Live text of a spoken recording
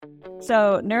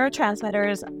So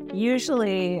neurotransmitters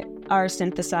usually are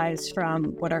synthesized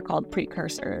from what are called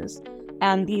precursors.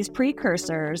 And these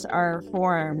precursors are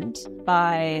formed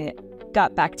by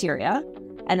gut bacteria.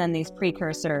 And then these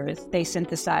precursors, they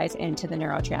synthesize into the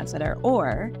neurotransmitter,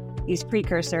 or these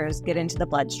precursors get into the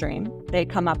bloodstream. They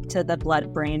come up to the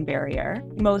blood-brain barrier.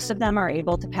 Most of them are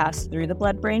able to pass through the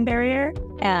blood-brain barrier,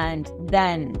 and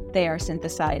then they are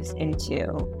synthesized into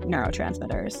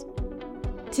neurotransmitters.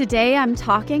 Today, I'm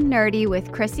talking nerdy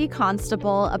with Chrissy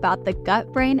Constable about the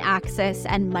gut-brain axis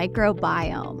and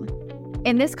microbiome.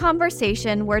 In this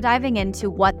conversation, we're diving into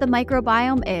what the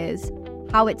microbiome is,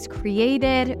 how it's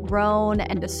created, grown,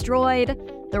 and destroyed,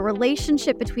 the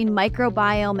relationship between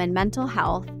microbiome and mental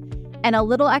health, and a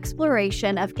little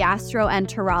exploration of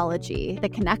gastroenterology, the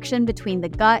connection between the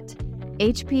gut,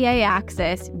 HPA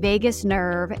axis, vagus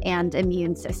nerve, and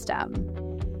immune system.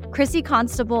 Chrissy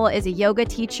Constable is a yoga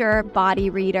teacher, body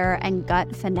reader, and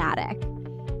gut fanatic.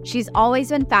 She's always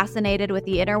been fascinated with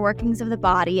the inner workings of the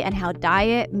body and how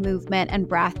diet, movement, and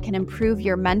breath can improve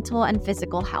your mental and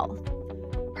physical health.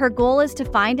 Her goal is to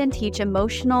find and teach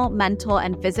emotional, mental,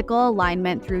 and physical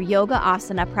alignment through yoga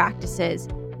asana practices,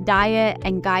 diet,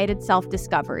 and guided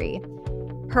self-discovery.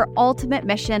 Her ultimate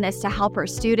mission is to help her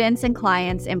students and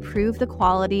clients improve the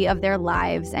quality of their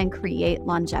lives and create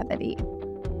longevity.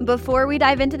 Before we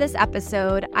dive into this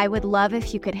episode, I would love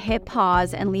if you could hit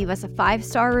pause and leave us a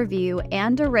 5-star review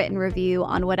and a written review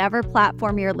on whatever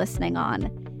platform you're listening on.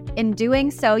 In doing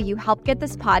so, you help get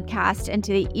this podcast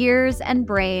into the ears and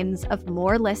brains of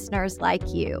more listeners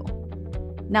like you.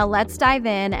 Now let's dive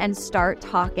in and start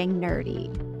talking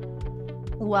nerdy.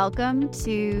 Welcome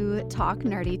to Talk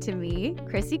Nerdy to Me,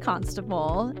 Chrissy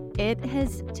Constable. It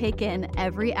has taken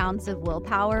every ounce of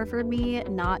willpower for me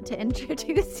not to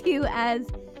introduce you as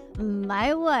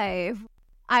my wife.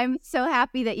 I'm so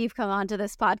happy that you've come onto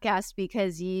this podcast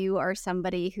because you are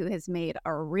somebody who has made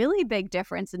a really big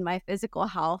difference in my physical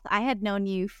health. I had known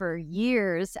you for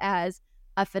years as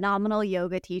a phenomenal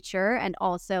yoga teacher and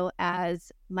also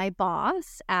as my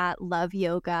boss at Love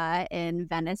Yoga in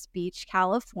Venice Beach,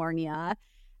 California.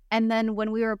 And then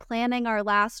when we were planning our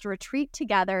last retreat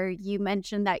together, you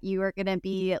mentioned that you were going to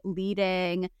be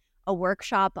leading a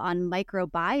workshop on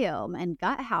microbiome and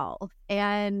gut health.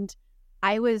 And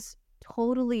I was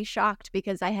totally shocked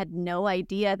because I had no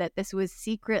idea that this was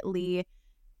secretly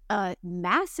a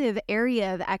massive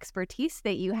area of expertise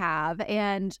that you have.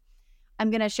 And I'm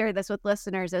going to share this with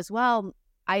listeners as well.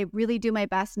 I really do my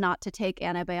best not to take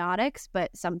antibiotics,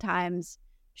 but sometimes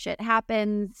shit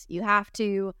happens. You have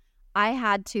to. I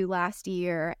had to last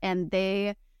year, and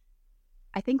they,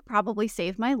 I think, probably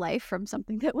saved my life from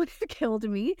something that would have killed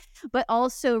me, but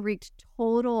also wreaked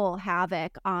total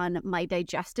havoc on my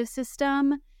digestive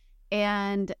system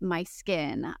and my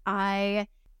skin. I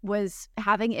was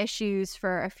having issues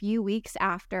for a few weeks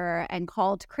after and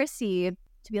called Chrissy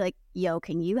to be like, yo,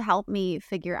 can you help me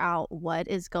figure out what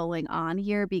is going on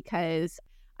here? Because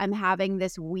I'm having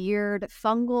this weird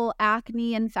fungal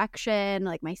acne infection.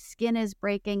 Like my skin is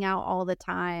breaking out all the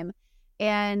time.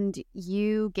 And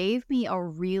you gave me a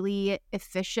really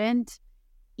efficient,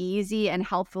 easy, and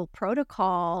helpful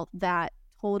protocol that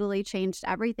totally changed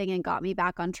everything and got me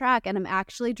back on track. And I'm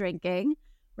actually drinking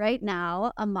right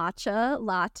now a matcha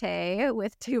latte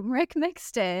with turmeric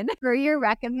mixed in for your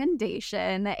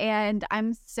recommendation. And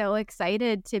I'm so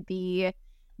excited to be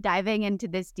diving into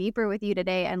this deeper with you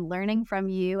today and learning from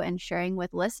you and sharing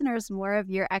with listeners more of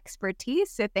your expertise.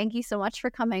 So thank you so much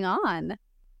for coming on.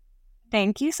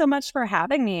 Thank you so much for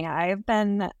having me. I've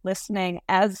been listening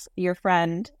as your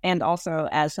friend and also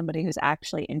as somebody who's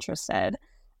actually interested.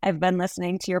 I've been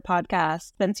listening to your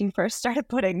podcast since you first started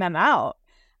putting them out.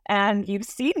 And you've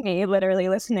seen me literally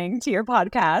listening to your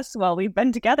podcast while we've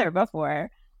been together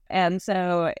before. And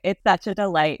so it's such a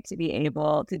delight to be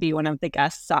able to be one of the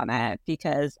guests on it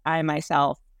because I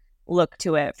myself look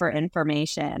to it for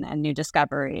information and new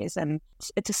discoveries. And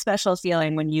it's a special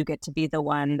feeling when you get to be the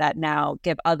one that now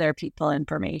give other people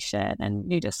information and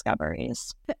new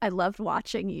discoveries. I loved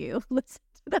watching you listen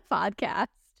to the podcast.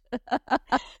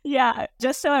 Yeah,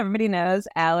 just so everybody knows,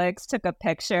 Alex took a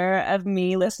picture of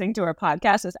me listening to her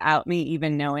podcast without me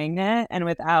even knowing it and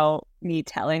without me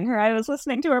telling her I was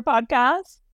listening to her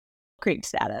podcast. Creep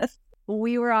status.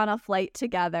 We were on a flight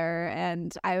together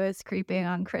and I was creeping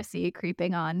on Chrissy,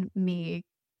 creeping on me,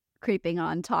 creeping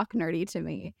on Talk Nerdy to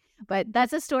Me. But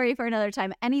that's a story for another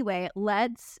time. Anyway,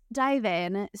 let's dive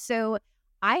in. So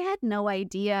I had no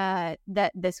idea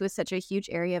that this was such a huge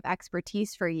area of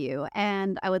expertise for you.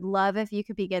 And I would love if you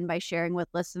could begin by sharing with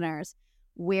listeners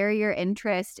where your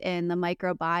interest in the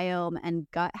microbiome and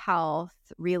gut health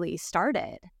really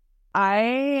started.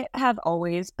 I have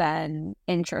always been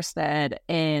interested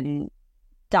in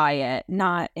diet,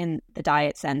 not in the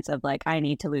diet sense of like, I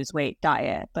need to lose weight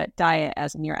diet, but diet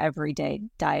as in your everyday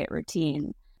diet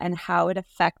routine and how it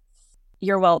affects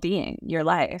your well-being, your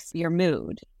life, your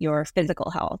mood, your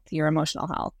physical health, your emotional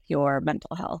health, your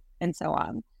mental health, and so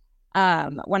on.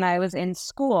 When I was in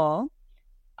school,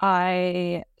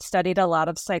 I studied a lot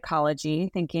of psychology,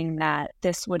 thinking that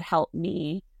this would help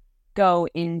me go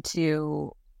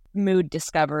into mood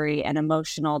discovery and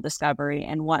emotional discovery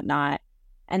and whatnot.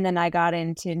 And then I got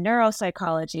into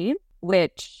neuropsychology,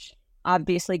 which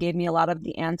obviously gave me a lot of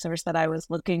the answers that I was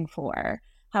looking for.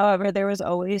 However, there was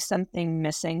always something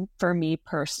missing for me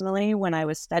personally when I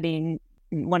was studying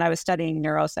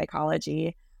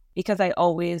neuropsychology, because I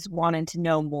always wanted to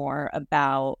know more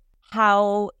about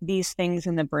how these things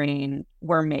in the brain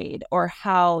were made, or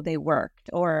how they worked,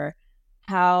 or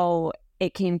how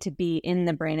it came to be in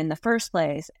the brain in the first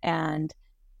place. And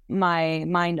my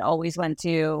mind always went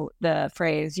to the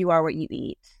phrase, you are what you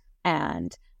eat,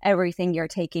 and everything you're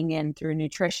taking in through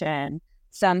nutrition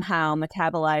somehow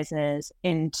metabolizes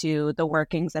into the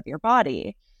workings of your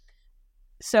body.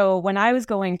 So when I was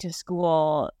going to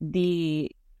school,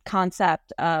 the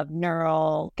concept of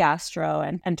neural gastro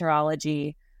and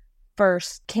enterology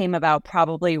first came about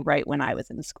probably right when I was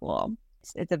in school.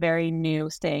 It's a very new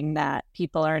thing that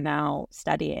people are now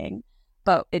studying,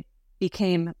 but it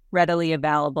became readily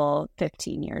available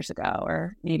 15 years ago,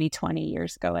 or maybe 20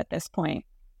 years ago at this point.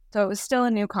 So it was still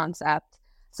a new concept.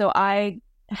 So I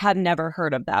had never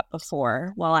heard of that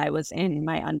before while I was in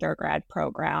my undergrad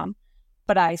program,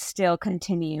 but I still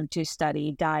continued to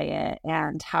study diet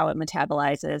and how it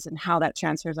metabolizes and how that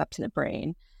transfers up to the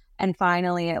brain. And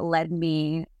finally, it led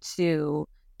me to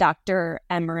Dr.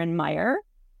 Emmerin Meyer,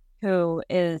 who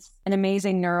is an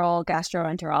amazing neural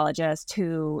gastroenterologist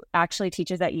who actually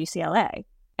teaches at UCLA.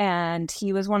 And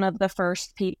he was one of the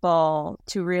first people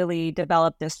to really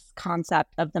develop this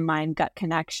concept of the mind-gut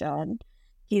connection.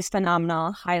 He's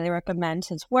phenomenal. Highly recommend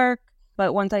his work.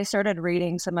 But once I started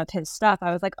reading some of his stuff,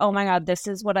 I was like, oh my God, this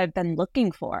is what I've been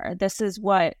looking for. This is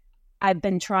what I've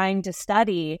been trying to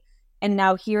study. And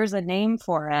now here's a name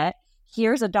for it.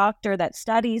 Here's a doctor that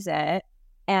studies it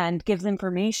and gives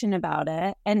information about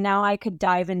it. And now I could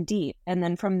dive in deep. And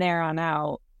then from there on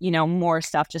out, more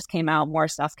stuff just came out,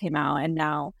 And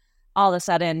now all of a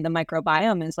sudden the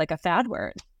microbiome is like a fad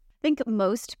word. I think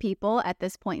most people at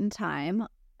this point in time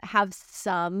have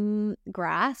some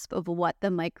grasp of what the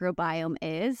microbiome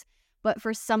is. But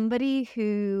for somebody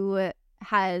who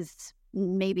has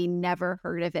maybe never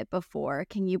heard of it before,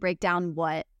 can you break down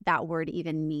what that word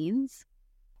even means?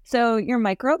 So your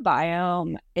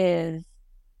microbiome is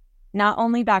not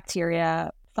only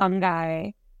bacteria,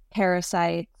 fungi,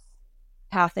 parasites,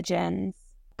 pathogens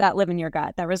that live in your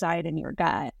gut, that reside in your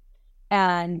gut.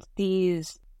 And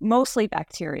these, mostly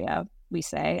bacteria, we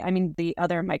say. I mean, the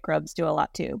other microbes do a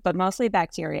lot too, but mostly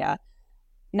bacteria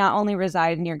not only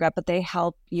reside in your gut, but they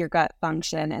help your gut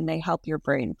function and they help your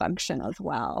brain function as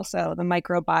well. So the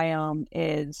microbiome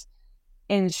is,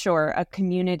 in short, a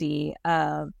community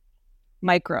of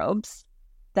microbes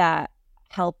that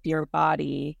help your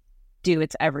body do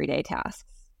its everyday tasks.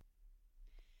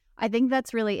 I think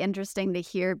that's really interesting to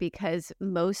hear, because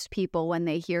most people, when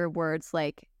they hear words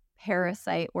like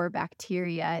parasite or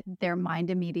bacteria, their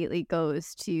mind immediately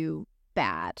goes to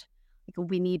bad. Like,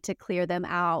 we need to clear them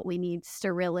out. We need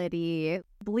sterility,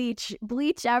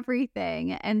 bleach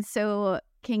everything. And so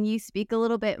can you speak a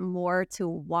little bit more to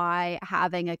why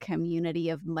having a community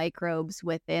of microbes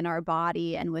within our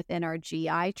body and within our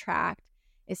GI tract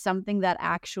is something that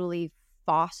actually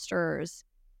fosters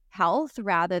health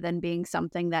rather than being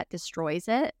something that destroys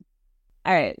it?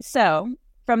 All right. So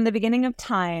from the beginning of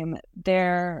time,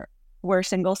 there were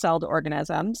single-celled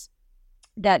organisms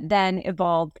that then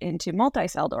evolved into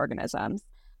multi-celled organisms.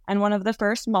 And one of the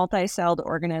first multi-celled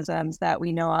organisms that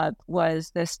we know of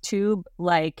was this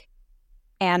tube-like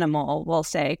animal, we'll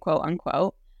say, quote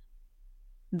unquote,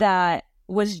 that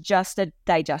was just a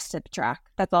digestive tract.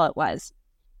 That's all it was.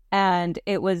 And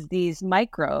it was these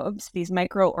microbes, these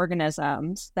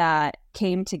microorganisms that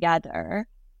came together,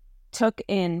 took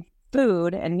in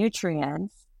food and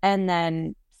nutrients, and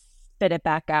then spit it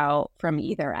back out from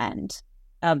either end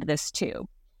of this tube.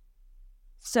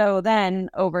 So then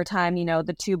over time,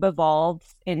 the tube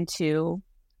evolves into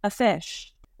a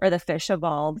fish, or the fish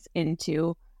evolves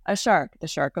into a shark, the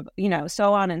shark,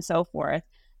 so on and so forth,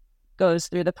 goes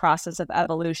through the process of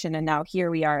evolution. And now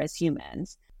here we are as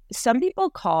humans. Some people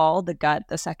call the gut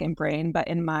the second brain, but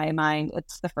in my mind,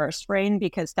 it's the first brain,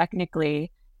 because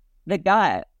technically the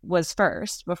gut was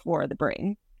first before the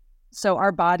brain. So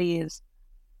our bodies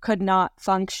could not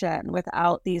function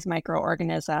without these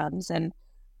microorganisms. And,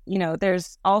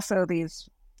 there's also these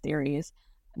theories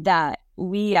that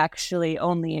we actually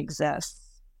only exist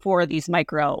for these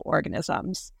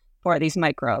microorganisms, for these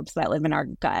microbes that live in our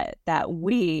gut, that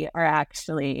we are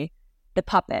actually the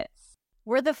puppets.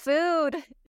 We're the food.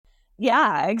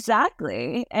 Yeah,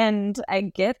 exactly. And I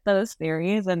get those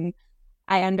theories and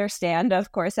I understand.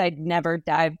 Of course, I'd never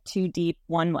dive too deep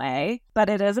one way, but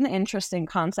it is an interesting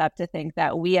concept to think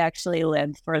that we actually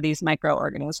live for these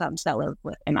microorganisms that live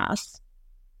within us.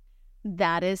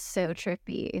 That is so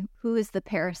trippy. Who is the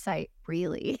parasite,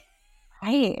 really?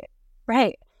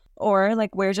 Right. Or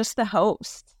like, we're just the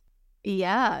host.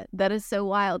 Yeah, that is so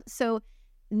wild. So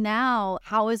now,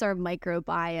 how is our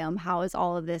microbiome? How is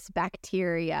all of this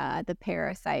bacteria, the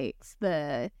parasites,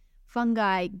 the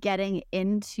fungi getting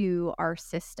into our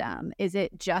system? Is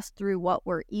it just through what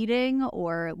we're eating,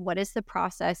 or what is the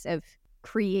process of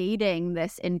creating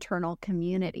this internal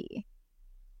community?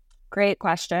 Great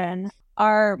question.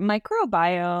 Our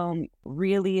microbiome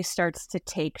really starts to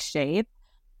take shape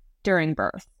during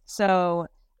birth. So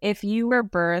if you were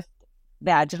birthed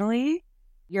vaginally,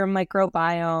 your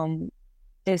microbiome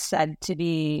is said to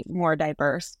be more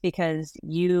diverse because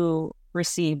you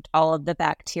received all of the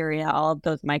bacteria, all of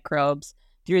those microbes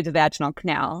through the vaginal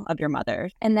canal of your mother.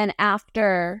 And then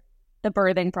after the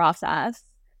birthing process,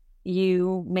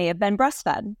 you may have been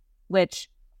breastfed, which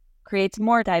creates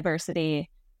more diversity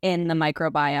in the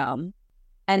microbiome.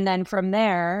 And then from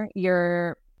there,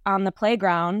 you're on the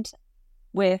playground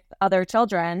with other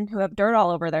children who have dirt all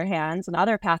over their hands and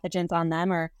other pathogens on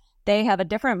them, or they have a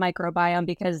different microbiome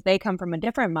because they come from a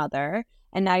different mother.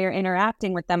 And now you're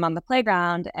interacting with them on the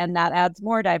playground, and that adds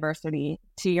more diversity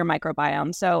to your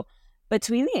microbiome. So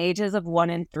between the ages of 1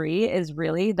 and 3 is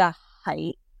really the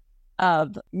height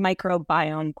of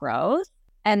microbiome growth.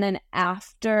 And then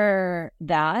after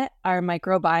that, our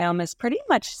microbiome is pretty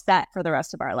much set for the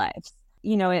rest of our lives.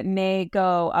 It may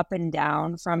go up and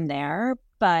down from there,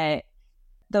 but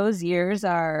those years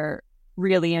are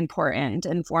really important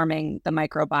in forming the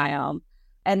microbiome.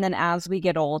 And then as we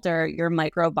get older, your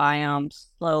microbiome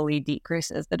slowly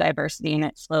decreases the diversity, and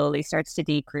it slowly starts to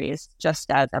decrease, just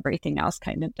as everything else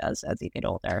kind of does as you get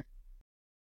older.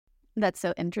 That's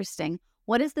so interesting.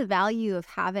 What is the value of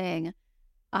having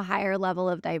a higher level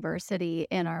of diversity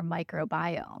in our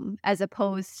microbiome as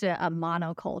opposed to a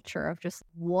monoculture of just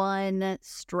one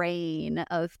strain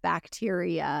of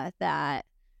bacteria that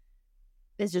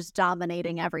is just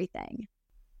dominating everything?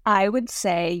 I would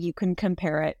say you can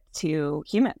compare it to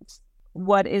humans.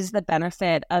 What is the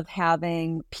benefit of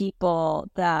having people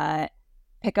that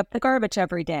pick up the garbage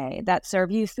every day, that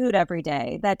serve you food every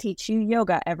day, that teach you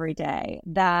yoga every day,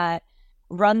 that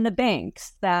run the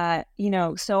banks, that,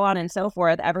 so on and so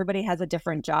forth? Everybody has a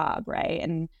different job, right?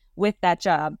 And with that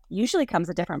job usually comes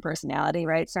a different personality,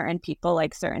 right? Certain people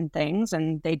like certain things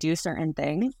and they do certain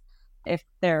things if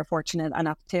they're fortunate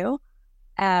enough to.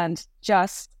 And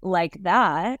just like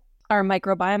that, our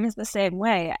microbiome is the same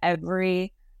way.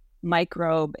 Every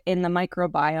microbe in the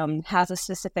microbiome has a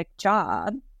specific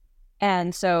job.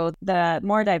 And so the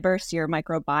more diverse your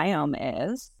microbiome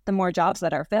is, the more jobs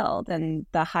that are filled and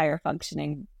the higher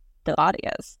functioning the body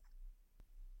is.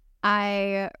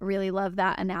 I really love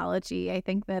that analogy. I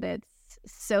think that it's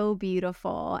so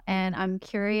beautiful. And I'm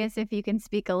curious if you can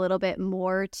speak a little bit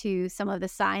more to some of the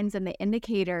signs and the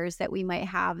indicators that we might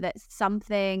have that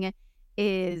something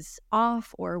is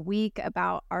off or weak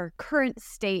about our current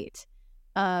state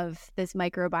of this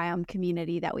microbiome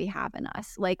community that we have in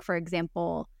us. Like, for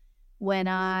example, when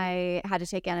I had to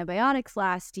take antibiotics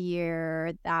last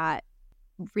year, that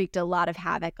wreaked a lot of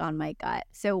havoc on my gut.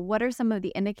 So what are some of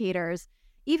the indicators,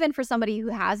 even for somebody who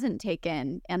hasn't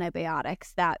taken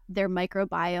antibiotics, that their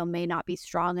microbiome may not be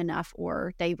strong enough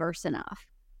or diverse enough?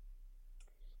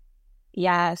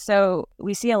 Yeah, so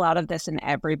we see a lot of this in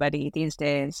everybody these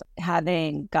days.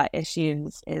 Having gut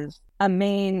issues is a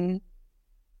main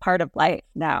part of life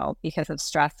now because of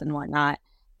stress and whatnot.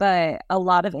 But a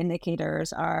lot of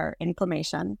indicators are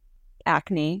inflammation,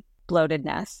 acne,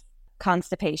 bloatedness,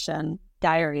 constipation,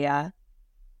 diarrhea.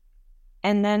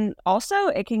 And then also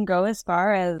it can go as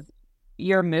far as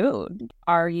your mood.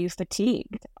 Are you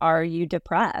fatigued? Are you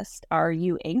depressed? Are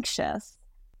you anxious?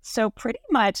 So pretty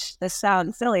much, this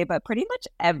sounds silly, but pretty much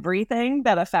everything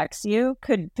that affects you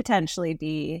could potentially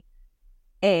be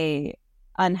a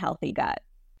unhealthy gut.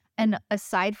 And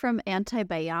aside from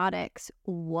antibiotics,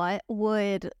 what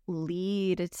would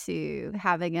lead to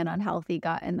having an unhealthy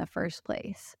gut in the first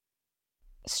place?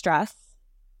 Stress,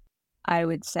 I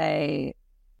would say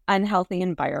unhealthy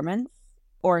environments,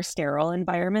 or sterile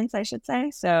environments, I should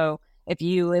say. So if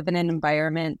you live in an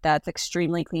environment that's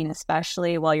extremely clean,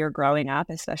 especially while you're growing up,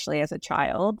 especially as a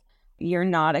child, you're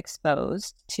not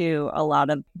exposed to a lot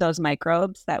of those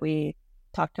microbes that we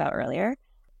talked about earlier.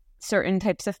 Certain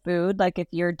types of food, like if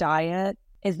your diet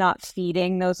is not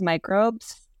feeding those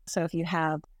microbes, so if you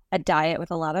have a diet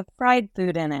with a lot of fried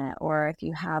food in it, or if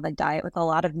you have a diet with a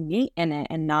lot of meat in it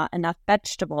and not enough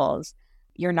vegetables,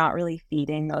 you're not really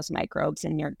feeding those microbes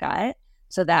in your gut.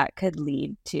 So that could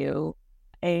lead to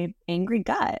a angry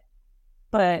gut.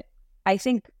 But I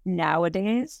think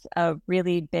nowadays a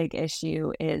really big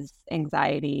issue is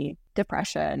anxiety,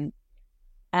 depression,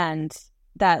 and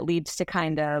that leads to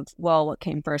kind of, well, what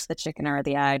came first, the chicken or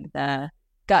the egg, the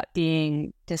gut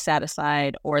being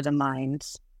dissatisfied or the mind.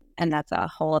 And that's a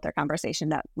whole other conversation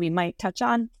that we might touch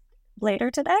on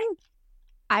later today.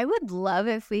 I would love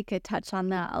if we could touch on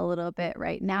that a little bit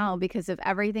right now, because of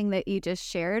everything that you just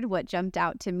shared. What jumped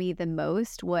out to me the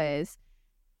most was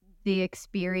the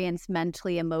experience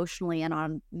mentally, emotionally, and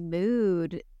on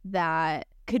mood that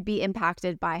could be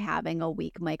impacted by having a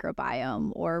weak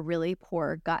microbiome or really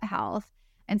poor gut health.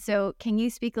 And so can you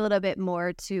speak a little bit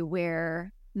more to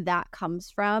where that comes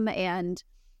from? And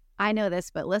I know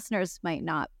this, but listeners might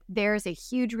not. There's a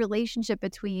huge relationship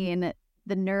between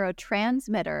the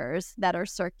neurotransmitters that are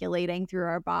circulating through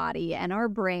our body and our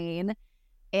brain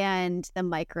and the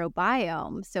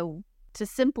microbiome. So to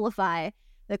simplify,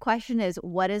 the question is,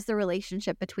 what is the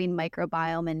relationship between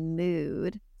microbiome and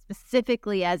mood,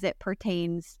 specifically as it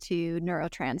pertains to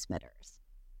neurotransmitters?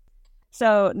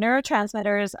 So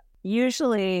neurotransmitters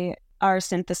usually are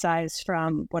synthesized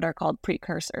from what are called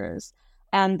precursors.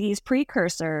 And these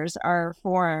precursors are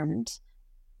formed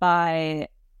by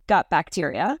gut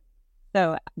bacteria.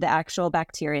 So the actual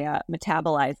bacteria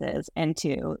metabolizes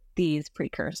into these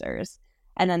precursors.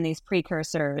 And then these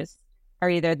precursors are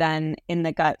either then in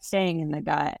the gut, staying in the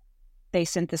gut, they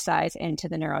synthesize into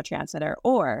the neurotransmitter,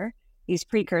 or these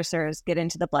precursors get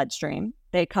into the bloodstream.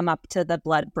 They come up to the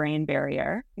blood-brain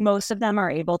barrier. Most of them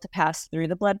are able to pass through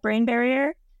the blood-brain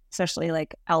barrier, especially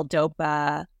like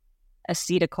L-DOPA,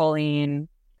 acetylcholine,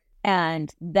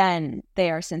 and then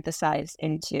they are synthesized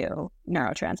into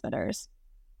neurotransmitters.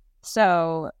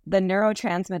 So the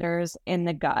neurotransmitters in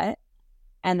the gut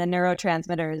and the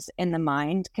neurotransmitters in the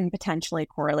mind can potentially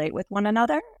correlate with one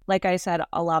another. Like I said,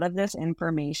 a lot of this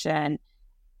information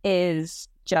is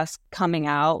just coming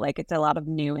out, like it's a lot of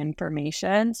new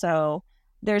information. So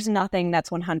there's nothing that's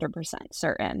 100%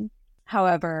 certain.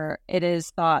 However, it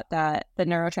is thought that the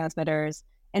neurotransmitters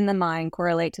in the mind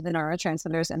correlate to the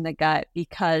neurotransmitters in the gut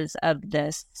because of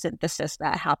this synthesis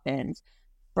that happens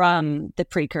from the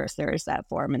precursors that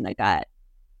form in the gut.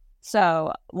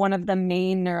 So one of the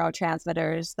main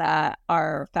neurotransmitters that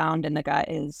are found in the gut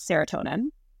is serotonin,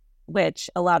 which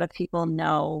a lot of people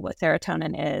know what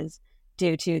serotonin is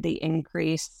due to the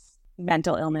increased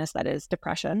mental illness that is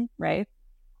depression, right?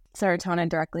 Serotonin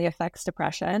directly affects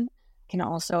depression, can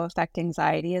also affect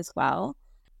anxiety as well.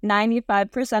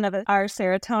 95% of our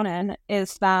serotonin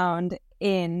is found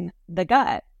in the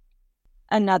gut.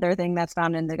 Another thing that's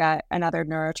found in the gut, another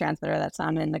neurotransmitter that's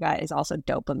found in the gut is also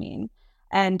dopamine.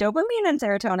 And dopamine and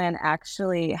serotonin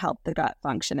actually help the gut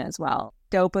function as well.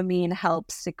 Dopamine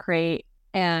helps secrete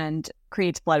and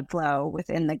creates blood flow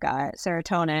within the gut.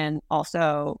 Serotonin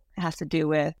also has to do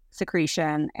with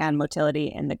secretion and motility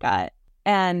in the gut.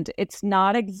 And it's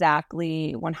not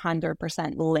exactly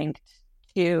 100% linked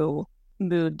to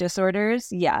mood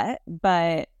disorders yet,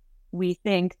 but we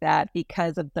think that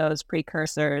because of those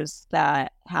precursors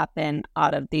that happen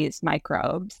out of these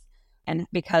microbes, and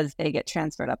because they get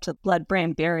transferred up to the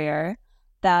blood-brain barrier,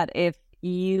 that if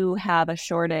you have a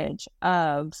shortage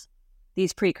of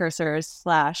these precursors /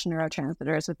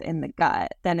 neurotransmitters within the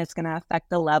gut, then it's going to affect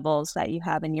the levels that you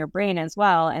have in your brain as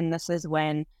well. And this is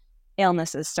when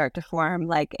illnesses start to form,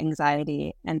 like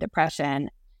anxiety and depression.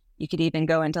 You could even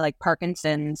go into like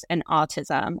Parkinson's and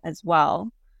autism as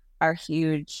well, are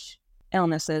huge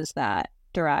illnesses that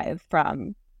derive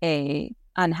from a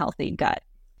unhealthy gut.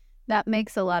 That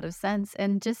makes a lot of sense.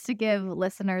 And just to give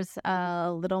listeners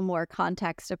a little more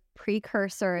context, a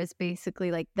precursor is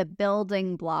basically like the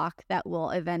building block that will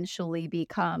eventually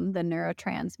become the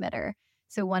neurotransmitter.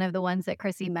 So one of the ones that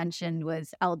Chrissy mentioned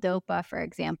was L-DOPA, for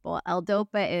example.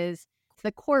 L-DOPA is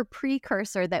the core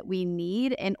precursor that we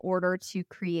need in order to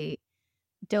create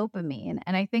dopamine.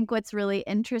 And I think what's really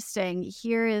interesting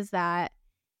here is that,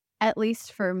 at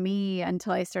least for me,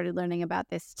 until I started learning about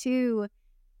this too,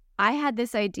 I had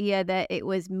this idea that it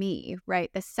was me, right?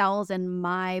 The cells in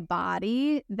my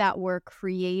body that were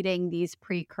creating these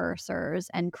precursors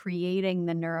and creating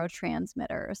the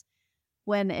neurotransmitters.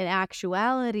 When in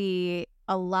actuality,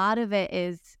 a lot of it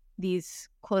is these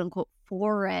quote unquote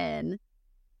foreign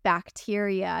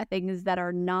bacteria, things that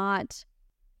are not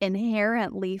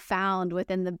inherently found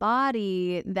within the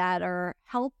body that are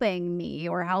helping me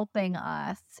or helping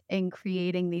us in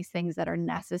creating these things that are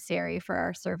necessary for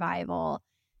our survival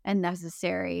and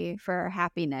necessary for our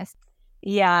happiness.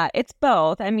 Yeah, it's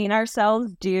both. I mean, our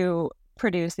cells do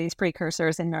produce these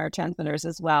precursors and neurotransmitters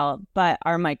as well, but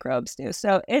our microbes do.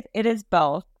 So it is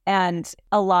both. And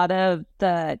a lot of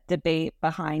the debate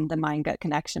behind the mind-gut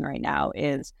connection right now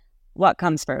is what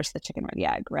comes first, the chicken or the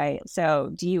egg, right?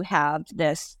 So do you have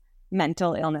this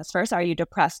mental illness first? Are you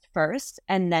depressed first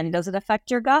and then does it affect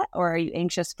your gut? Or are you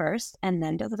anxious first and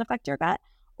then does it affect your gut?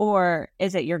 Or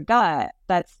is it your gut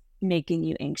that's making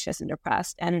you anxious and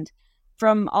depressed? And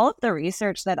from all of the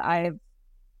research that I've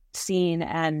seen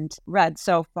and read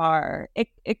so far,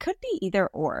 it could be either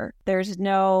or. There's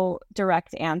no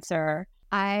direct answer.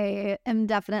 I am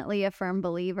definitely a firm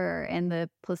believer in the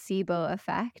placebo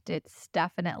effect. It's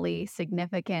definitely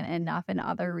significant enough in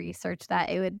other research that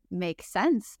it would make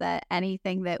sense that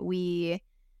anything that we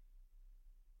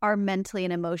are mentally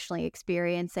and emotionally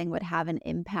experiencing would have an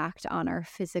impact on our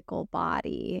physical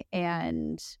body.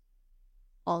 And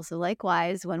also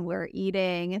likewise, when we're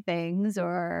eating things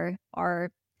or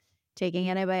are taking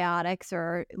antibiotics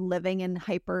or living in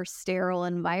hyper sterile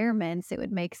environments, it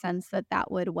would make sense that that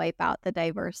would wipe out the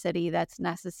diversity that's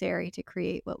necessary to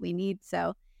create what we need.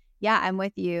 So yeah, I'm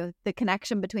with you. The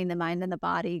connection between the mind and the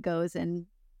body goes in,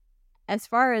 as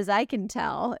far as I can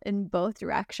tell, in both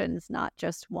directions, not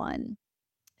just one.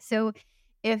 So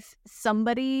if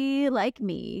somebody like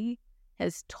me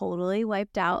has totally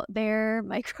wiped out their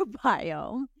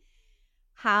microbiome,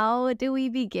 how do we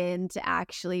begin to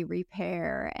actually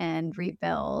repair and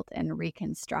rebuild and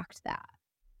reconstruct that?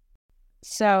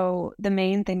 So the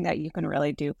main thing that you can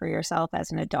really do for yourself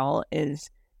as an adult is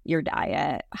your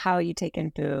diet, how you take in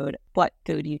food, what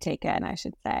food you take in, I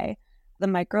should say. The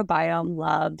microbiome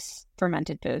loves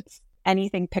fermented foods.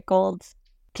 Anything pickled,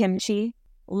 kimchi,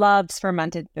 loves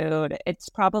fermented food. It's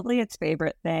probably its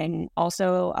favorite thing.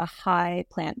 Also, a high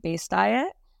plant-based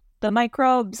diet. The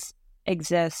microbes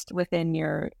exist within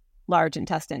your large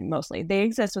intestine mostly. They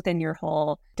exist within your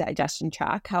whole digestion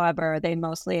tract. However, they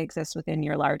mostly exist within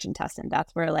your large intestine.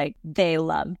 That's where they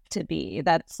love to be.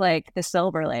 That's like the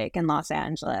Silver Lake in Los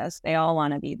Angeles. They all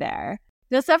want to be there.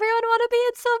 Does everyone want to be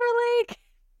in Silver Lake?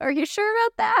 Are you sure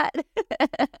about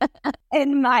that?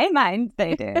 In my mind,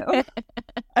 they do.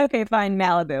 Okay, fine,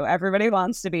 Malibu. Everybody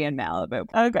wants to be in Malibu.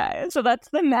 Okay, so that's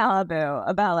the Malibu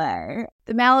of LA.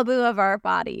 The Malibu of our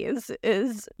bodies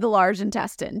is the large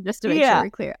intestine, just to make sure we're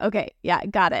clear. Okay, yeah,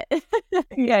 got it.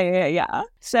 Yeah.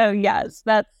 So yes,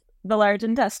 that's the large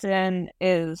intestine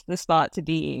is the spot to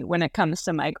be when it comes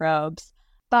to microbes.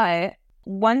 But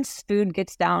once food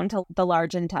gets down to the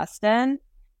large intestine,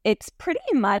 it's pretty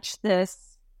much this.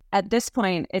 At this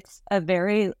point, it's a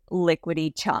very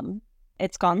liquidy chum.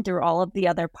 It's gone through all of the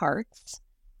other parts.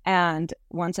 And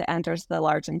once it enters the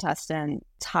large intestine,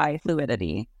 it's high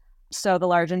fluidity. So the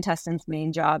large intestine's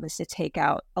main job is to take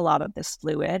out a lot of this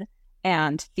fluid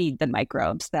and feed the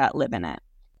microbes that live in it.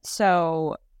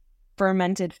 So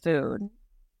fermented food,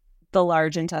 the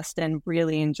large intestine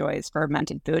really enjoys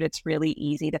fermented food. It's really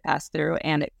easy to pass through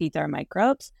and it feeds our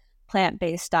microbes.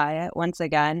 Plant-based diet, once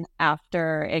again,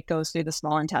 after it goes through the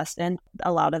small intestine,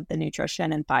 a lot of the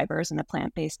nutrition and fibers in a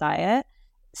plant-based diet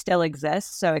still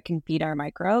exists, so it can feed our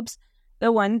microbes.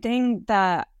 The one thing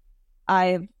that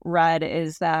I've read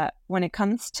is that when it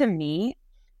comes to meat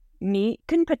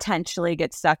can potentially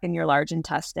get stuck in your large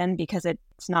intestine because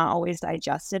it's not always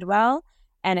digested well,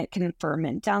 and it can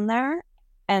ferment down there.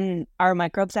 And our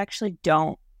microbes actually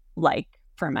don't like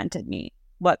fermented meat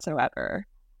whatsoever.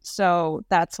 So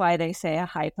that's why they say a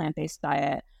high plant-based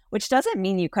diet, which doesn't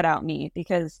mean you cut out meat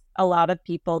because a lot of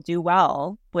people do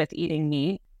well with eating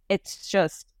meat. It's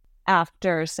just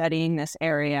after studying this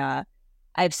area,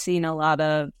 I've seen a lot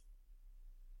of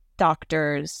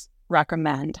doctors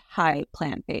recommend high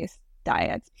plant-based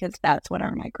diets because that's what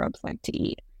our microbes like to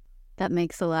eat. That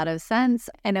makes a lot of sense.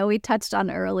 I know we touched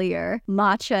on earlier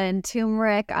matcha and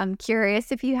turmeric. I'm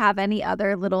curious if you have any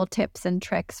other little tips and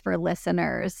tricks for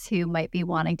listeners who might be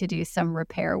wanting to do some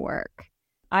repair work.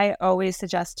 I always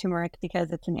suggest turmeric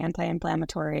because it's an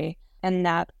anti-inflammatory, and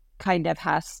that kind of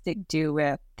has to do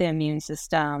with the immune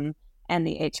system and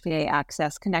the HPA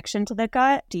axis connection to the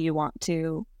gut. Do you want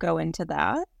to go into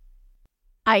that?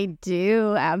 I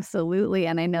do, absolutely.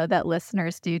 And I know that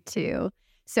listeners do too.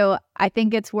 So I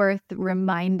think it's worth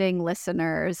reminding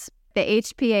listeners, the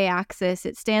HPA axis,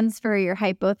 it stands for your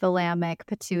hypothalamic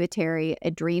pituitary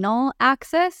adrenal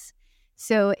axis.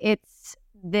 So it's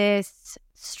this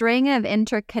string of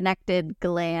interconnected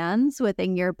glands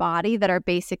within your body that are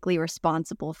basically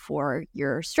responsible for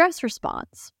your stress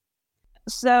response.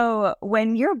 So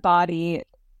when your body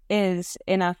is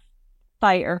in a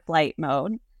fight or flight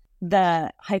mode,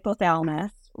 the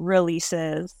hypothalamus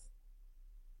releases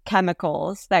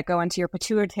chemicals that go into your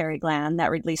pituitary gland,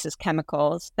 that releases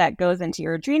chemicals that goes into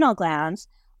your adrenal glands,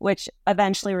 which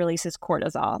eventually releases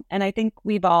cortisol. And I think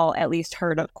we've all at least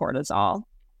heard of cortisol.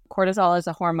 Cortisol is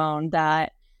a hormone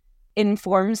that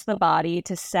informs the body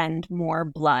to send more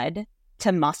blood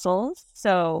to muscles.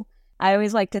 So I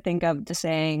always like to think of the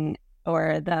saying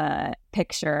or the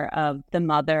picture of the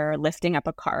mother lifting up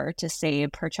a car to save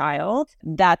her child.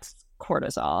 That's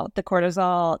cortisol. The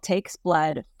cortisol takes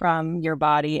blood from your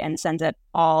body and sends it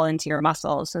all into your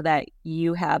muscles so that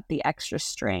you have the extra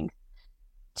strength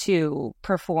to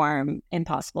perform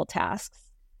impossible tasks.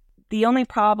 The only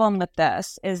problem with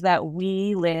this is that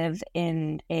we live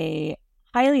in a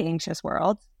highly anxious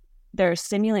world. There's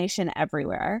stimulation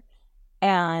everywhere.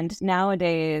 And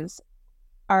nowadays,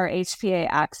 our HPA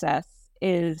axis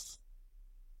is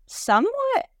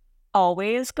somewhat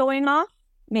always going off,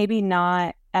 maybe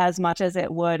not as much as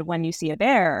it would when you see a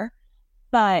bear,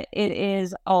 but it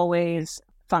is always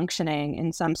functioning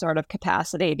in some sort of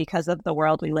capacity because of the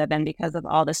world we live in, because of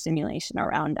all the stimulation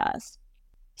around us.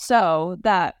 So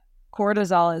that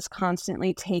cortisol is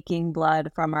constantly taking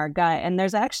blood from our gut. And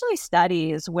there's actually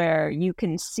studies where you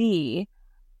can see,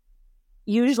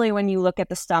 usually when you look at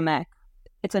the stomach,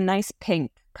 it's a nice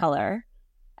pink color,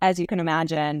 as you can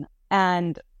imagine.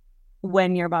 And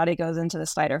when your body goes into the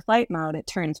fight or flight mode, it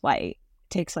turns white. It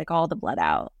takes like all the blood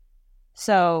out.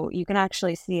 So you can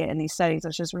actually see it in these studies,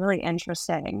 which is really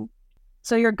interesting.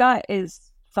 So your gut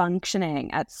is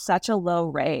functioning at such a low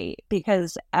rate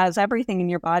because as everything in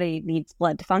your body needs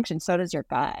blood to function, so does your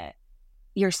gut.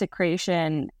 Your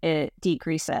secretion, it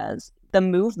decreases. The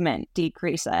movement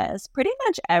decreases. Pretty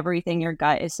much everything your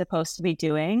gut is supposed to be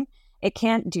doing, it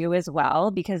can't do as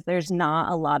well because there's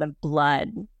not a lot of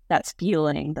blood that's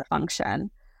fueling the function.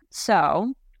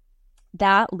 So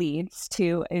that leads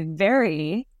to a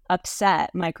very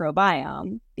upset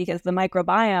microbiome because the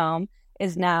microbiome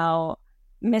is now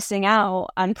missing out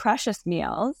on precious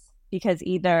meals because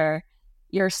either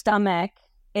your stomach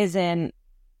isn't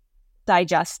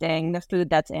digesting the food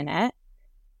that's in it,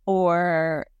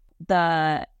 or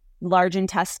the large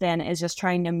intestine is just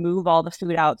trying to move all the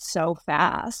food out so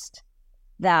fast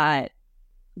that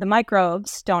the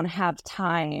microbes don't have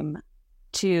time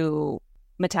to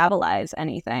metabolize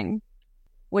anything,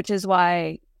 which is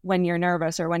why when you're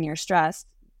nervous or when you're stressed,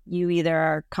 you either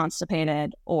are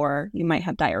constipated or you might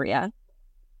have diarrhea.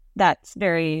 That's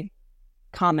very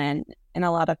common in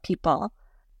a lot of people.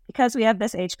 Because we have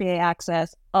this HPA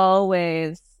axis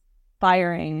always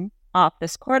firing off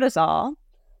this cortisol,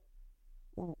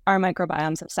 our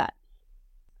microbiome's upset.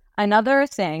 Another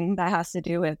thing that has to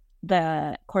do with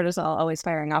the cortisol always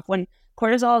firing off, when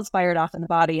cortisol is fired off in the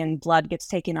body and blood gets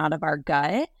taken out of our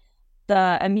gut,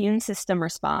 the immune system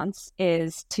response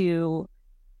is to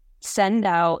send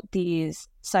out these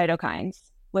cytokines,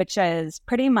 which is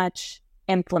pretty much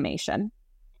inflammation.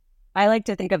 I like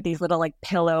to think of these little like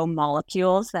pillow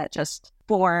molecules that just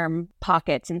form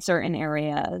pockets in certain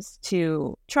areas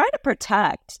to try to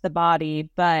protect the body.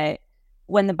 But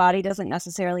when the body doesn't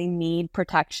necessarily need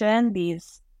protection,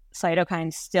 these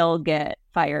cytokines still get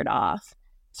fired off.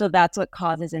 So that's what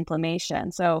causes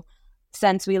inflammation. So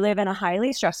since we live in a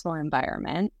highly stressful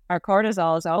environment, our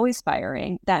cortisol is always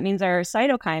firing. That means our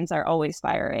cytokines are always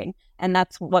firing. And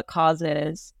that's what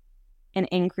causes an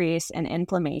increase in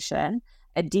inflammation,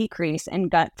 a decrease in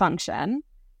gut function,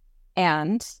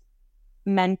 and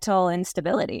mental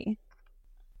instability.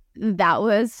 That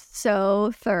was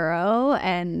so thorough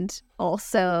and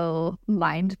also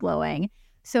mind-blowing.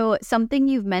 So something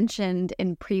you've mentioned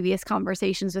in previous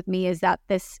conversations with me is that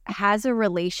this has a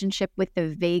relationship with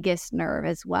the vagus nerve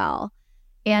as well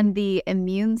and the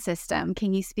immune system.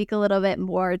 Can you speak a little bit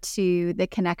more to the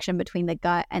connection between the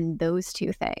gut and those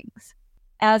two things?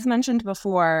 As mentioned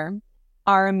before,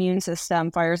 our immune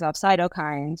system fires off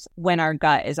cytokines when our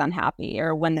gut is unhappy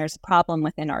or when there's a problem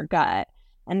within our gut.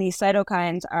 And these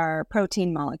cytokines are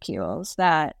protein molecules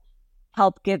that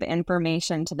help give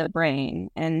information to the brain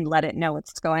and let it know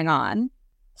what's going on.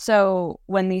 So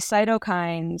when these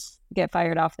cytokines get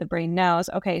fired off, the brain knows,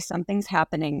 okay, something's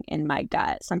happening in my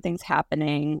gut, something's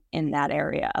happening in that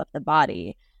area of the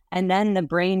body. And then the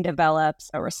brain develops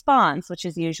a response, which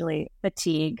is usually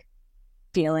fatigue,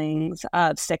 feelings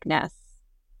of sickness,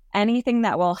 anything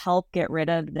that will help get rid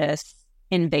of this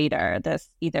invader, this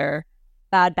either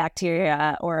bad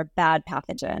bacteria or a bad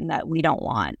pathogen that we don't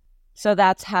want. So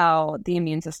that's how the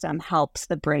immune system helps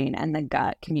the brain and the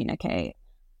gut communicate.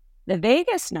 The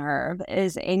vagus nerve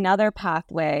is another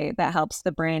pathway that helps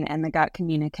the brain and the gut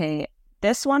communicate.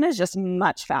 This one is just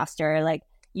much faster. Like,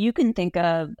 you can think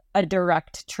of a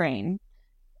direct train.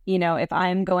 You know, if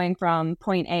I'm going from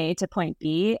point A to point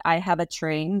B, I have a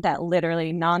train that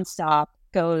literally nonstop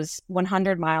goes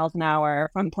 100 miles an hour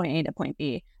from point A to point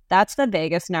B. That's the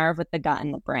vagus nerve with the gut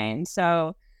and the brain.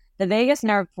 So the vagus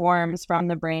nerve forms from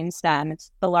the brain stem.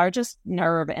 It's the largest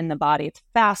nerve in the body. It's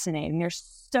fascinating.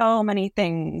 There's so many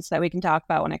things that we can talk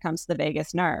about when it comes to the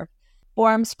vagus nerve.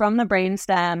 Forms from the brain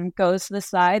stem, goes to the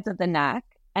sides of the neck,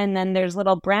 and then there's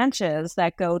little branches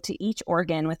that go to each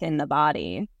organ within the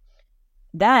body.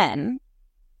 Then,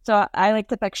 so I like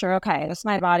to picture, okay, this is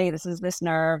my body, this is this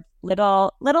nerve,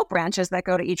 little branches that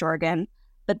go to each organ.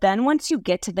 But then once you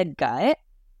get to the gut,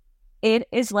 it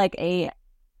is like a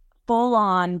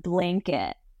full-on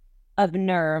blanket of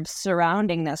nerves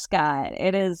surrounding this gut.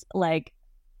 It is like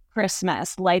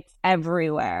Christmas, lights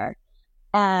everywhere.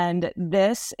 And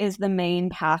this is the main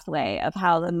pathway of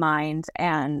how the mind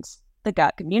and the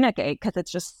gut communicate, because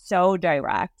it's just so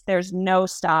direct. There's no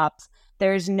stops.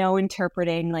 There's no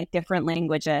interpreting like different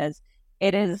languages.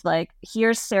 It is like,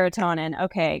 here's serotonin.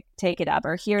 Okay, take it up.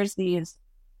 Or here's these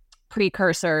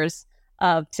precursors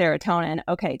of serotonin.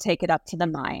 Okay, take it up to the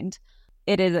mind.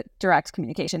 It is a direct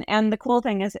communication. And the cool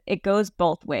thing is it goes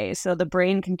both ways. So the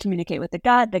brain can communicate with the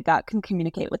gut can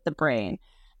communicate with the brain.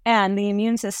 And the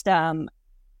immune system,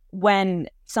 when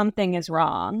something is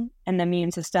wrong and the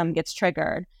immune system gets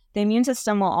triggered, the immune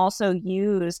system will also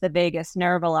use the vagus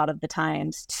nerve a lot of the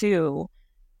times to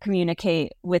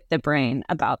communicate with the brain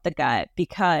about the gut,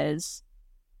 because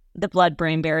the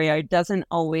blood-brain barrier doesn't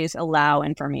always allow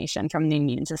information from the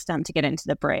immune system to get into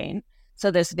the brain. So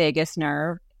this vagus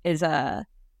nerve is a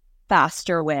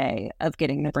faster way of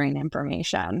getting the brain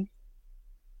information.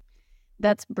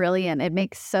 That's brilliant. It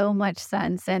makes so much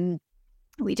sense. And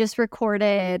we just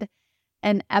recorded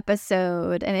an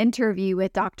interview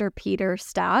with Dr. Peter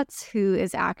Staats, who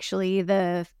is actually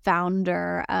the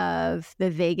founder of the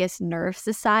Vagus Nerve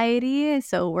Society.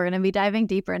 So we're going to be diving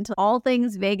deeper into all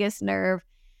things vagus nerve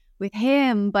with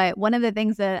him. But one of the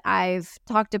things that I've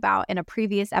talked about in a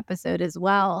previous episode as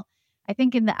well, I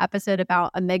think in the episode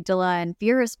about amygdala and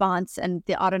fear response and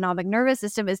the autonomic nervous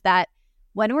system, is that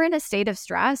when we're in a state of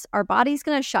stress, our body's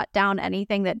going to shut down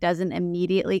anything that doesn't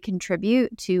immediately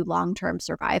contribute to long-term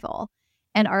survival.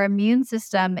 And our immune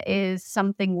system is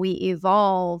something we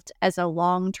evolved as a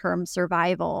long-term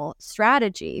survival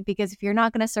strategy, because if you're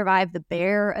not going to survive the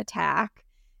bear attack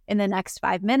in the next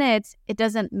 5 minutes, it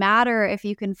doesn't matter if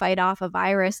you can fight off a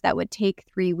virus that would take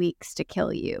 3 weeks to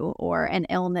kill you, or an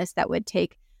illness that would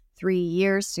take 3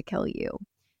 years to kill you.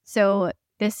 So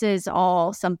this is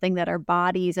all something that our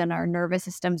bodies and our nervous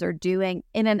systems are doing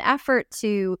in an effort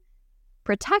to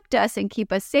protect us and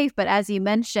keep us safe. But as you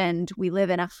mentioned, we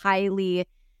live in a highly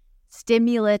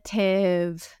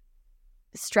stimulative,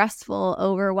 stressful,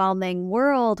 overwhelming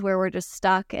world where we're just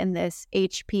stuck in this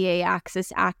HPA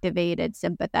axis activated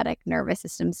sympathetic nervous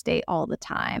system state all the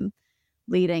time,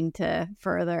 leading to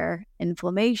further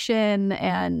inflammation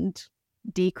and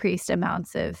decreased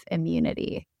amounts of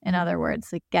immunity. In other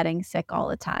words, like getting sick all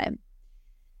the time.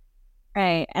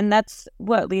 Right. And that's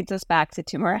what leads us back to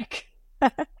turmeric.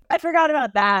 I forgot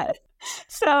about that.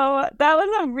 So that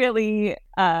was a really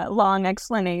long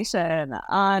explanation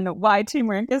on why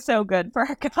turmeric is so good for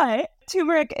our gut.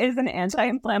 Turmeric is an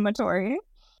anti-inflammatory.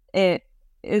 It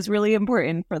is really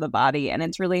important for the body, and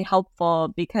it's really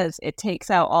helpful because it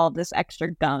takes out all this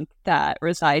extra gunk that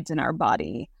resides in our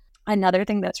body. Another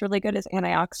thing that's really good is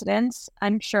antioxidants.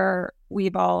 I'm sure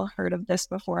we've all heard of this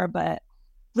before, but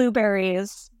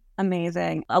blueberries,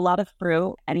 amazing. A lot of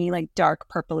fruit, any like dark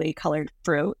purpley colored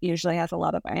fruit usually has a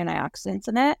lot of antioxidants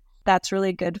in it. That's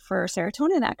really good for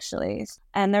serotonin, actually.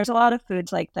 And there's a lot of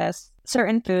foods like this.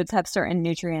 Certain foods have certain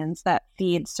nutrients that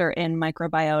feed certain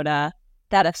microbiota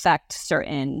that affect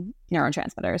certain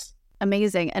neurotransmitters.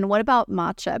 Amazing. And what about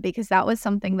matcha? Because that was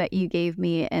something that you gave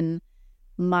me in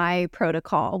my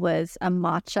protocol, was a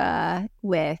matcha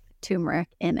with turmeric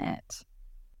in it.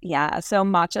 Yeah, so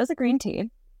matcha is a green tea,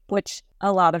 which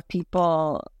a lot of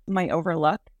people might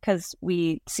overlook because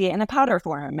we see it in a powder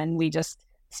form and we just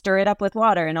stir it up with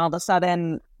water and all of a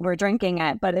sudden we're drinking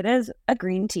it. But it is a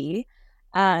green tea,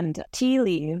 and tea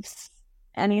leaves,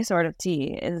 any sort of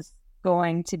tea, is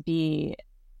going to be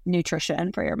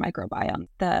nutrition for your microbiome.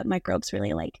 The microbes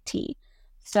really like tea.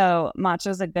 So matcha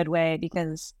is a good way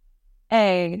because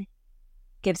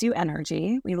gives you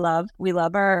energy. We love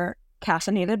our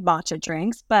caffeinated matcha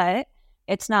drinks, but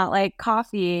it's not like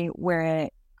coffee where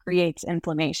it creates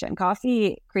inflammation.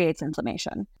 Coffee creates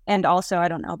inflammation. And also, I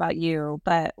don't know about you,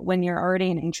 but when you're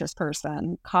already an anxious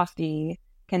person, coffee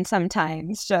can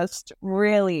sometimes just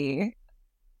really,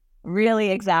 really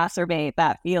exacerbate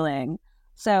that feeling.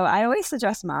 So I always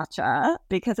suggest matcha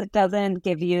because it doesn't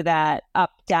give you that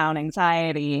up-down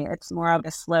anxiety. It's more of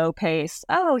a slow pace.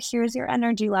 Oh, here's your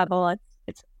energy level.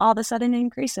 It's all of a sudden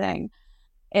increasing.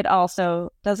 It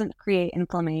also doesn't create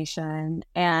inflammation,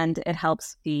 and it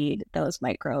helps feed those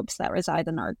microbes that reside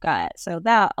in our gut. So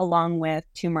that, along with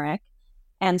turmeric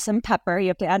and some pepper, you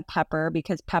have to add pepper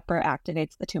because pepper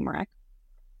activates the turmeric,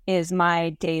 is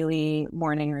my daily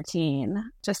morning routine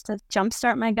just to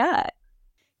jumpstart my gut.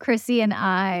 Chrissy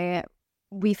and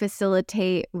we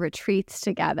facilitate retreats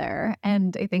together.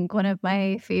 And I think one of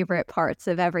my favorite parts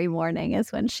of every morning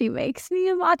is when she makes me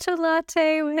a matcha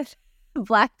latte with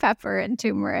black pepper and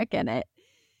turmeric in it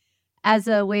as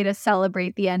a way to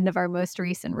celebrate the end of our most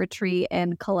recent retreat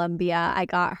in Colombia. I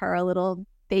got her a little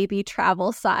baby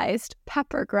travel-sized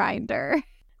pepper grinder,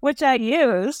 which I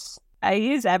use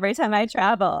every time I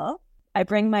travel. I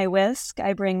bring my whisk,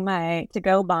 I bring my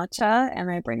to-go matcha, and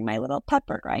I bring my little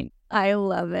pepper grind. I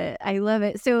love it. I love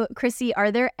it. So, Chrissy,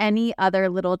 are there any other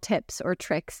little tips or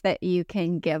tricks that you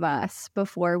can give us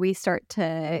before we start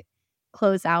to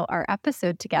close out our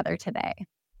episode together today?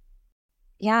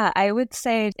 Yeah, I would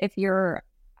say if you're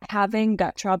having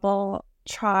gut trouble,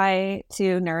 try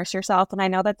to nourish yourself. And I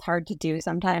know that's hard to do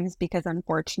sometimes because,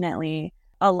 unfortunately,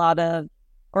 a lot of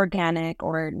organic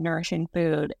or nourishing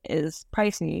food is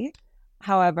pricey.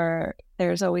 However,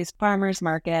 there's always farmers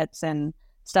markets and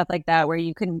stuff like that where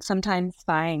you can sometimes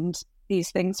find these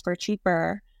things for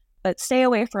cheaper, but stay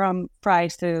away from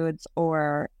fried foods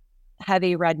or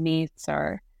heavy red meats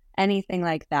or anything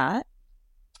like that.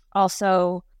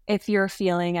 Also, if you're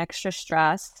feeling extra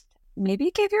stressed, maybe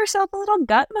give yourself a little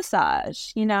gut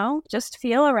massage, just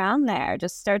feel around there.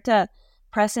 Just start to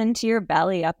press into your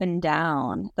belly up and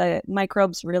down. The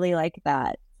microbes really like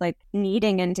that. Like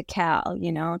kneading into cal,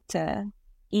 to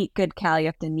eat good cal, you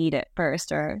have to knead it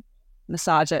first or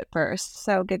massage it first.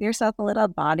 So give yourself a little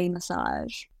body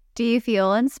massage. Do you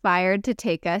feel inspired to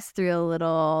take us through a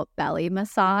little belly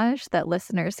massage that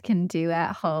listeners can do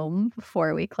at home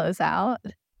before we close out?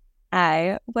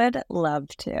 I would love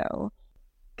to.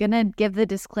 Gonna give the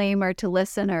disclaimer to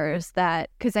listeners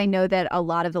that, because I know that a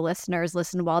lot of the listeners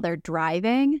listen while they're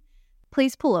driving,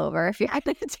 please pull over if you're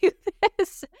going to do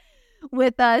this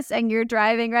with us and you're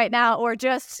driving right now, or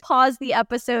just pause the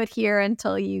episode here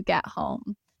until you get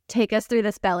home. Take us through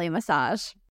this belly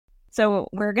massage. So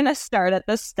we're going to start at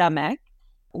the stomach,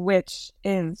 which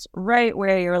is right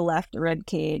where your left rib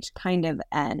cage kind of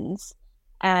ends.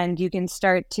 And you can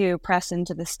start to press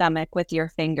into the stomach with your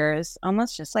fingers,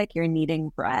 almost just like you're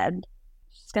kneading bread.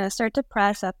 Just going to start to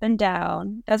press up and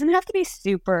down. Doesn't have to be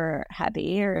super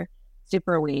heavy or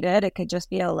super weighted. It could just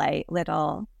be a light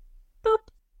little boop.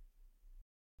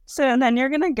 So then you're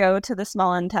going to go to the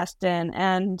small intestine,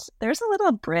 and there's a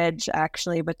little bridge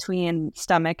actually between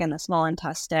stomach and the small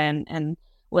intestine. And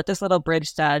what this little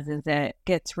bridge does is it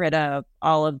gets rid of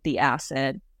all of the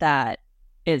acid that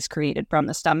is created from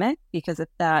the stomach, because if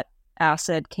that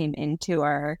acid came into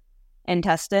our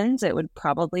intestines, it would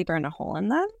probably burn a hole in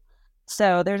them.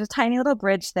 So there's a tiny little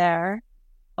bridge there.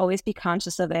 Always be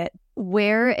conscious of it.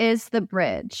 Where is the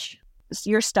bridge?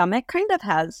 Your stomach kind of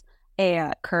has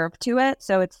a curve to it.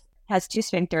 So it has two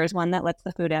sphincters, one that lets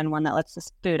the food in, one that lets the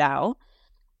food out.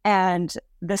 And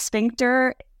the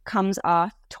sphincter comes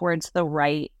off towards the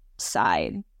right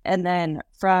side. And then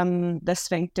from the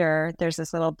sphincter, there's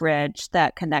this little bridge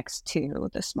that connects to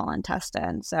the small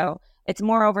intestine. So it's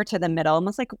more over to the middle,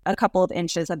 almost like a couple of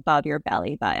inches above your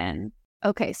belly button.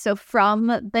 Okay, so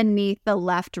from beneath the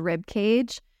left rib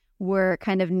cage, we're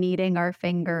kind of kneading our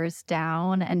fingers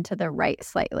down and to the right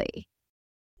slightly.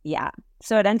 Yeah.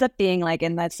 So it ends up being like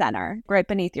in the center, right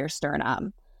beneath your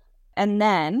sternum. And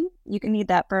then you can knead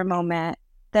that for a moment.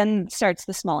 Then starts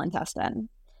the small intestine.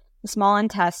 The small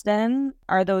intestine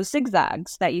are those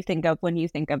zigzags that you think of when you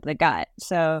think of the gut.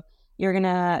 So you're going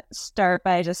to start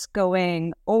by just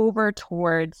going over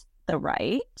towards the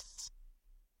right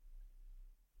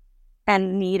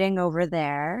and kneading over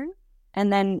there.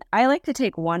 And then I like to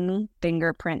take one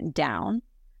fingerprint down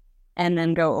and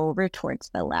then go over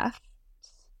towards the left.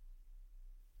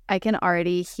 I can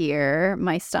already hear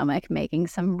my stomach making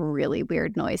some really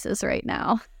weird noises right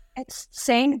now. It's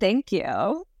saying thank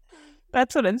you.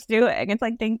 That's what it's doing. It's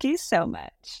like, thank you so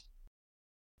much.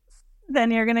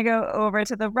 Then you're going to go over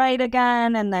to the right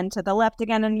again and then to the left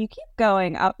again. And you keep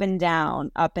going up and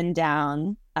down, up and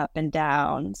down, up and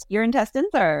down. Your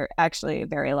intestines are actually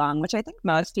very long, which I think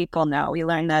most people know. We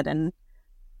learned that in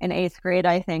in 8th grade,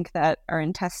 I think that our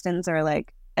intestines are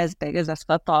like as big as a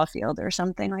football field or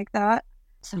something like that.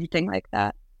 Something like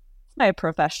that. My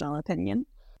professional opinion.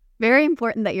 Very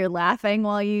important that you're laughing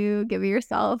while you give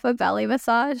yourself a belly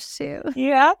massage too.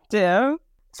 You have to.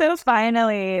 So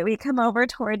finally, we come over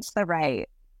towards the right,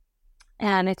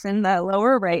 and it's in the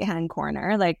lower right-hand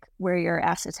corner, like where your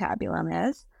acetabulum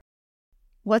is.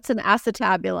 What's an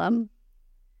acetabulum?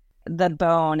 The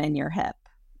bone in your hip.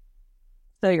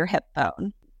 So your hip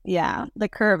bone. Yeah, the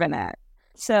curve in it.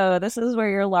 So this is where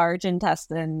your large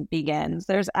intestine begins.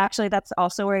 That's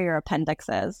also where your appendix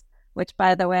is, which,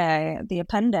 by the way, the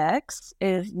appendix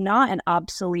is not an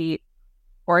obsolete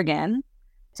organ.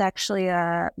 It's actually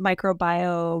a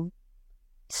microbiome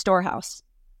storehouse.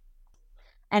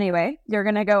 Anyway, you're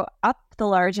going to go up the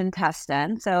large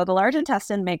intestine. So the large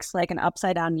intestine makes like an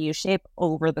upside down U shape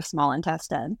over the small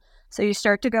intestine. So you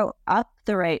start to go up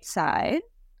the right side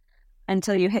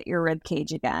until you hit your rib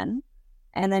cage again.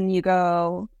 And then you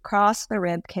go across the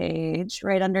rib cage,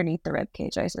 right underneath the rib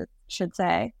cage, I should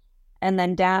say, and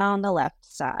then down the left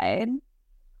side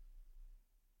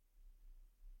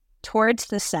towards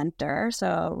the center,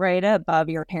 so right above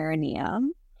your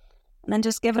perineum. And then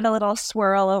just give it a little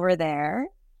swirl over there.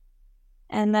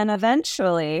 And then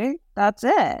eventually, that's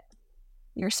it.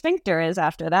 Your sphincter is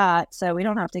after that, so we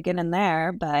don't have to get in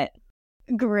there, but...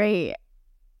 Great.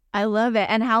 I love it.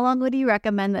 And how long would you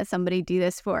recommend that somebody do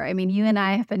this for? I mean, you and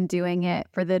I have been doing it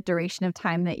for the duration of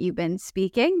time that you've been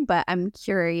speaking, but I'm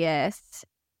curious,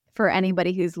 for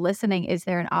anybody who's listening, is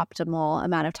there an optimal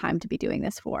amount of time to be doing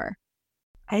this for?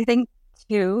 I think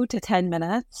 2 to 10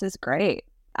 minutes is great.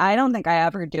 I don't think I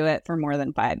ever do it for more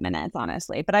than 5 minutes,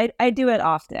 honestly, but I do it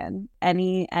often.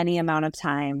 Any amount of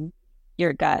time,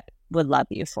 your gut would love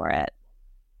you for it.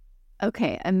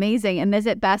 Okay, amazing. And is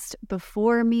it best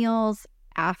before meals,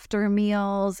 after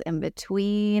meals, in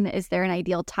between? Is there an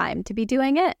ideal time to be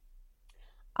doing it?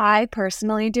 I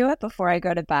personally do it before I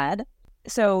go to bed.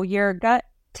 So your gut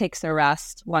takes a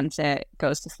rest once it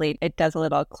goes to sleep. It does a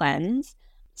little cleanse.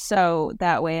 So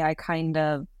that way I kind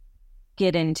of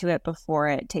get into it before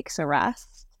it takes a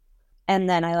rest. And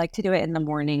then I like to do it in the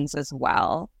mornings as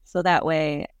well. So that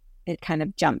way it kind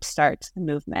of jump starts the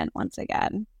movement once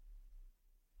again.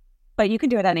 But you can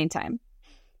do it anytime.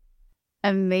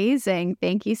 Amazing.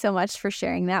 Thank you so much for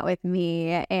sharing that with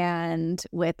me and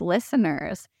with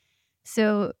listeners.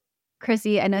 So,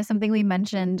 Chrissy, I know something we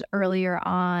mentioned earlier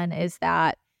on is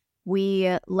that we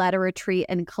led a retreat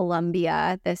in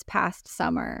Colombia this past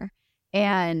summer,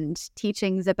 and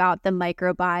teachings about the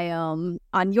microbiome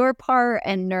on your part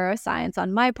and neuroscience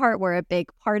on my part were a big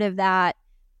part of that.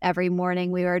 Every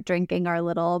morning we were drinking our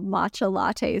little matcha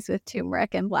lattes with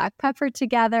turmeric and black pepper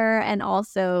together. And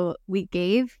also we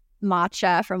gave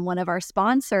matcha from one of our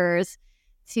sponsors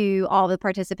to all the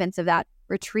participants of that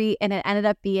retreat. And it ended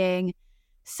up being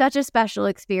such a special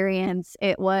experience.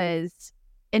 It was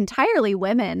entirely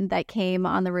women that came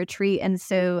on the retreat. And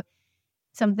so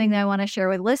something that I want to share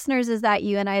with listeners is that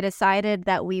you and I decided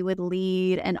that we would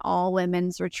lead an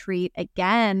all-women's retreat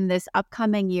again this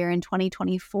upcoming year in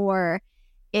 2024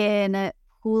 in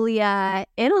Puglia,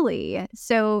 Italy.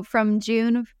 So from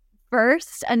June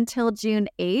 1st until June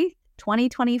 8th,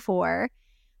 2024,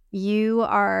 you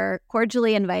are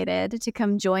cordially invited to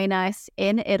come join us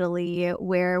in Italy,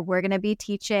 where we're going to be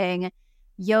teaching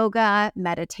yoga,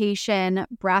 meditation,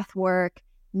 breath work,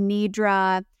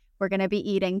 nidra. We're going to be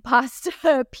eating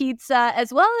pasta, pizza,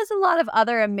 as well as a lot of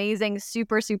other amazing,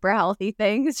 super, super healthy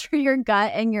things for your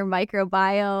gut and your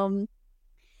microbiome.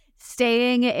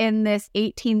 Staying in this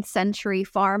 18th century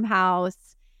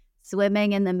farmhouse,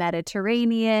 swimming in the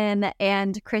Mediterranean,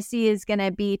 and Chrissy is going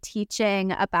to be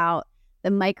teaching about the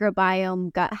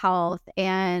microbiome, gut health,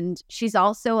 and she's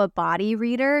also a body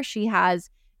reader. She has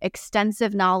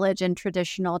extensive knowledge in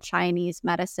traditional Chinese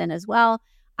medicine as well.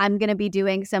 I'm going to be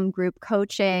doing some group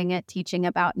coaching, teaching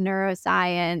about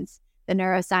neuroscience, the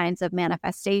neuroscience of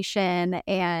manifestation,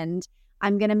 and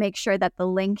I'm going to make sure that the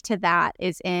link to that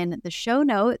is in the show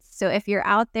notes. So if you're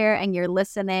out there and you're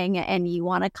listening and you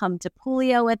want to come to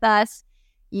Puglia with us,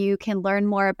 you can learn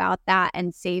more about that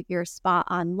and save your spot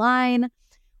online.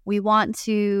 We want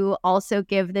to also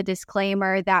give the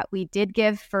disclaimer that we did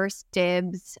give first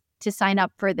dibs to sign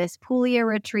up for this Puglia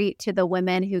retreat to the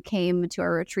women who came to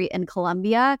our retreat in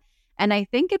Colombia. And I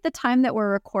think at the time that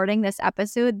we're recording this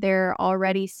episode, there are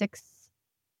already six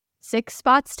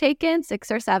spots taken,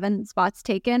 6 or 7 spots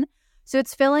taken. So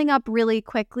it's filling up really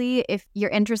quickly. If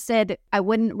you're interested, I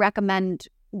wouldn't recommend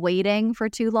waiting for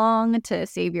too long to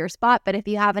save your spot. But if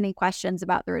you have any questions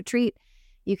about the retreat,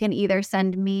 you can either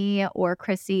send me or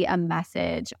Chrissy a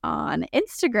message on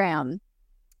Instagram.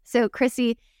 So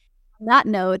Chrissy, On that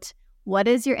note, what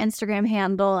is your Instagram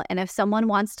handle? And if someone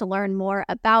wants to learn more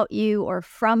about you or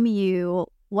from you,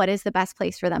 what is the best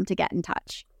place for them to get in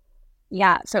touch?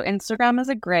 Yeah, so Instagram is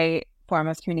a great form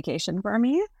of communication for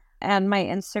me. And my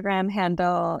Instagram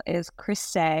handle is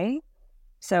Chrissy.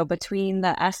 So between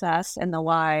the SS and the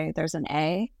Y, there's an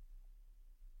A.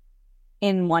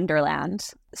 In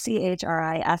Wonderland,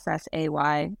 CHRISSAY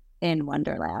in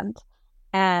Wonderland.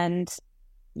 And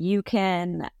you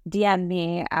can DM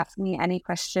me, ask me any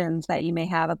questions that you may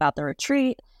have about the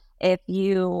retreat. If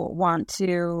you want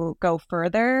to go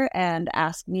further and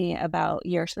ask me about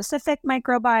your specific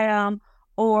microbiome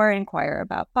or inquire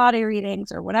about body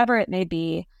readings or whatever it may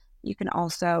be, you can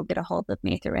also get a hold of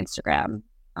me through Instagram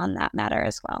on that matter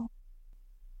as well.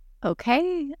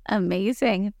 Okay,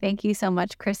 amazing. Thank you so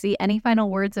much, Chrissy. Any final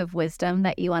words of wisdom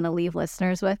that you want to leave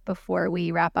listeners with before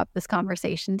we wrap up this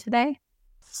conversation today?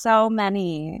 So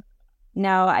many.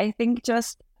 No, I think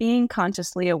just being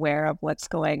consciously aware of what's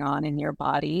going on in your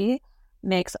body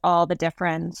makes all the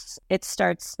difference. It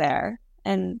starts there.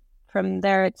 And from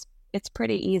there, it's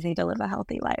pretty easy to live a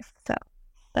healthy life. So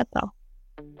that's all.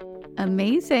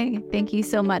 Amazing. Thank you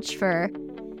so much for,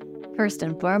 first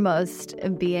and foremost,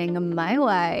 being my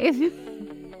wife.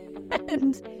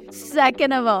 And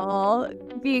second of all,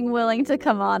 being willing to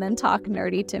come on and talk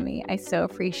nerdy to me. I so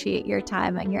appreciate your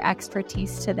time and your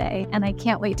expertise today. And I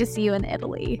can't wait to see you in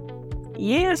Italy.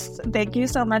 Yes. Thank you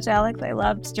so much, Alex. I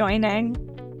loved joining.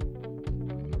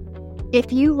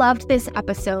 If you loved this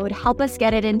episode, help us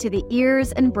get it into the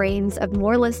ears and brains of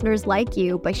more listeners like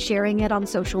you by sharing it on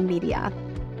social media.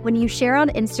 When you share on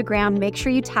Instagram, make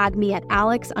sure you tag me at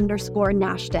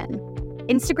Alex_Nashton.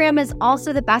 Instagram is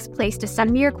also the best place to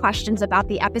send me your questions about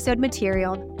the episode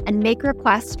material and make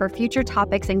requests for future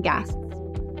topics and guests.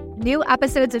 New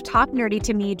episodes of Talk Nerdy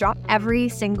to Me drop every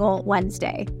single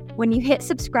Wednesday. When you hit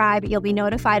subscribe, you'll be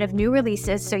notified of new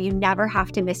releases so you never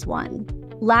have to miss one.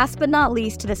 Last but not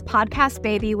least, this podcast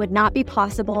baby would not be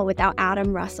possible without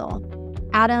Adam Russell.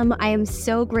 Adam, I am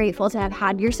so grateful to have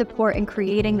had your support in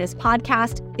creating this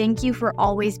podcast. Thank you for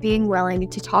always being willing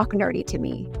to talk nerdy to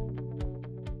me.